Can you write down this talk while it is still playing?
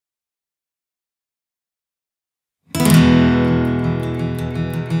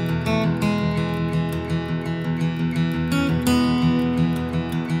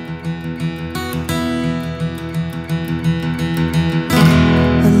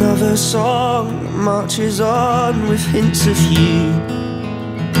her song marches on with hints of you,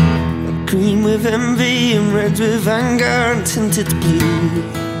 green with envy and red with anger and tinted blue.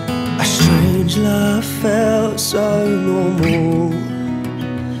 A strange love felt so normal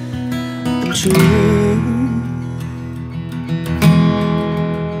and true.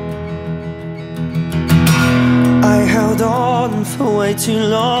 I held on for way too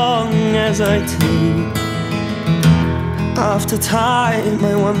long, as I do. After time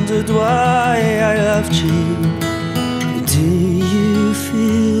I wondered why I loved you. Do you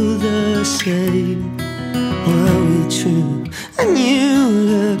feel the same? Were we true? And you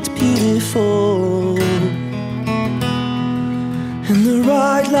looked beautiful. In the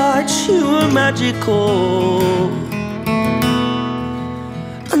right lights you were magical.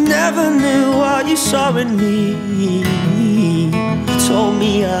 I never knew what you saw in me. You told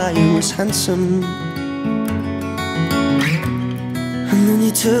me I was handsome, and then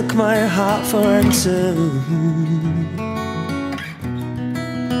you took my heart for ransom.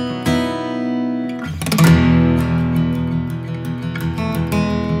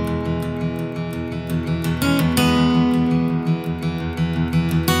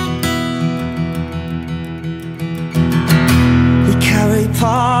 We carry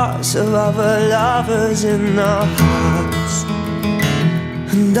parts of other lovers in our hearts,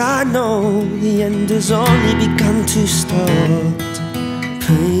 and I know the end has only begun to start.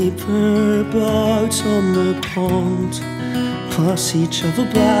 Paper boats on the pond pass each other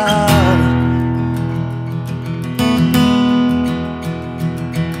by.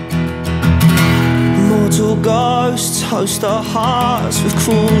 Mortal ghosts host our hearts with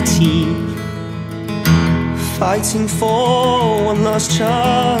cruelty, fighting for one last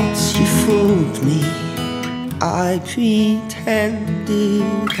chance. You fooled me. I pretended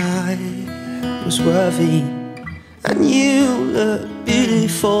I was worthy, and you look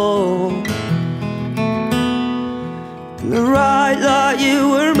beautiful. In the right light you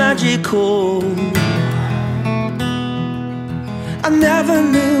were magical. I never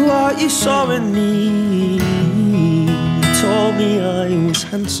knew what you saw in me. You told me I was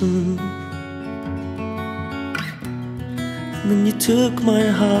handsome, and then you took my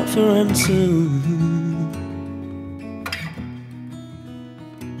heart for ransom.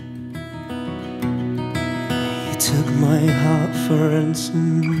 Took my heart for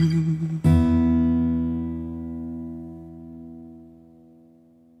ransom.